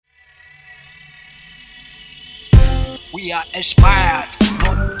We are inspired,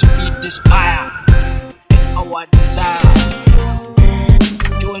 not to be despaired. Our desire.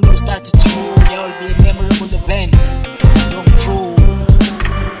 Join us start to true, there will be a memorable event. Long true.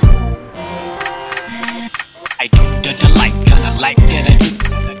 I do the like, kinda like that I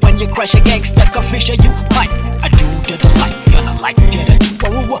do. When you crush a gangster, confession you might. I do the like, kinda like that I do.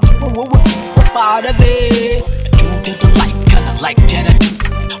 What part of it? I do the like, kinda like that I do.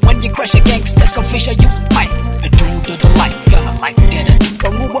 When you crush a gangster, confession you might. I do the like, kinda like that I do.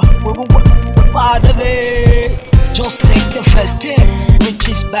 What part of it? Just take the first step,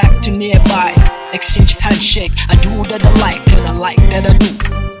 reaches back to nearby. Exchange handshake, I do that I like, kinda like that I do.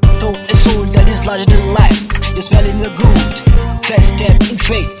 Though a soul that is larger than life, you're smelling the good. First step in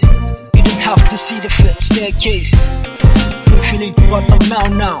faith, you don't have to see the staircase. You're feeling what of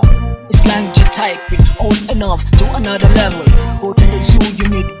now. It's language typing, old enough to another level. Go to the zoo, you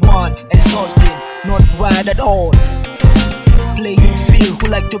need one, exhausting, not right at all. Playing Bill who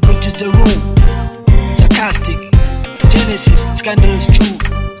like to bridges the room. Sarcastic, Genesis, scandalous true.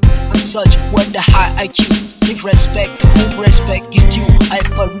 I'm such with the high IQ. Give respect to whom respect is due.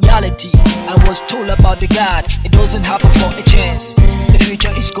 Hyper reality. I was told about the God. It doesn't happen for a chance. The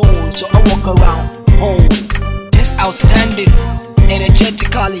future is gold, so I walk around. Oh, that's outstanding.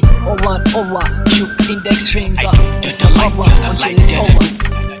 Energetically, over and over. Shook index finger. Just the cover until it's over.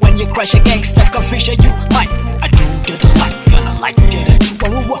 When you crush a gangster, confession you might. I do the like, kinda like that.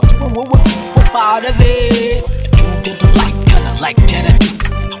 What part of it? I do the like, kinda like that I do.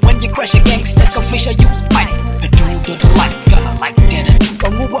 When you crush a gangster, confession you might. I do the like, kinda like that I do.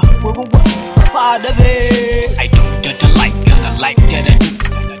 What part of it? I do the like, kinda like that I do.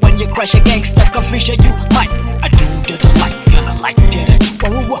 When you crush a gangster, confession you might. I do the like, kinda like that I do.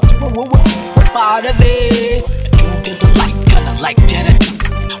 What part of it? I do the like, kinda like that I do.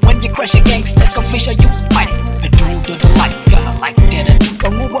 When you crush a gangster, confession you might. I do the like, kinda like that I do.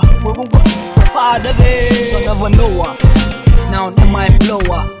 What part of it? Son of a Noah, now am I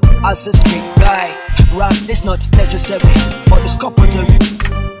blower. As a street guy, rap is not necessary for this compulsory.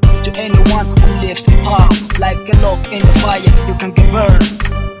 To anyone who lives hard, like a log in the fire, you can get burned.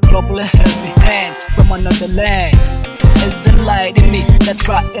 Global helping hand from another land. It's the light in me that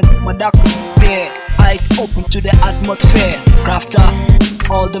frighten my darker fear. I open to the atmosphere. Crafter,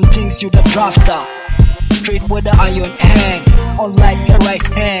 all them things you the drafter. Straight with the iron hand, unlike a right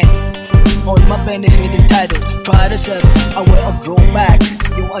hand. All my benefit entitled. Try to serve a way of drawbacks.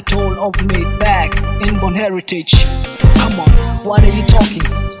 You are told of made back inborn heritage. Come on, what are you talking?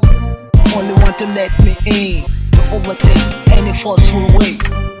 Only want to let me in to overtake any forceful way.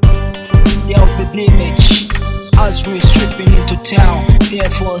 There'll be blemish as we're stripping into town.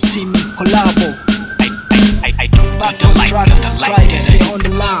 Therefore, steaming collabo. I do back on track, try to stay on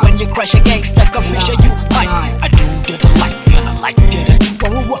the line. When you crush a gangster, confession you might. I do the like, kinda like that.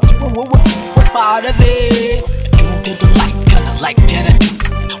 What part of it? I do the like, kinda like that I do.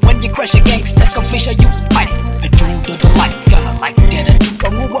 When you crush a gangster, confession you might. I do the like, kinda like that I do.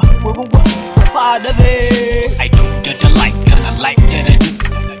 What part of it? I do the like, kinda like that I do.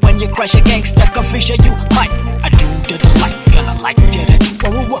 When you crush a gangster, confession you might. I do the like, kinda like that I do.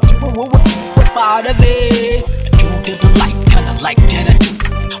 What part of it? I do the like, kinda like that I do.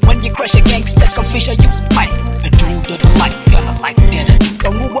 When you crush a gangster, confession you might. I do the like, kinda like that I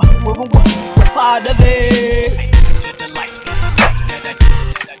do. What part of it? I do the like, kinda like that I do.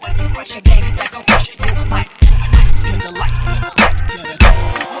 When you crush a gangster, confession you might. I do the like, kinda like that I do.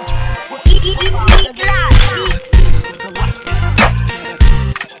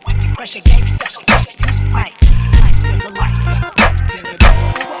 When you crush a gangster, confession you might. I do the like, kinda like that I do.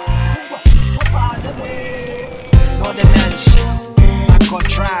 What part of it? Northerners, back on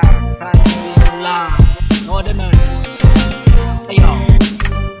track, trying to stay alive. Northerners, hey yo.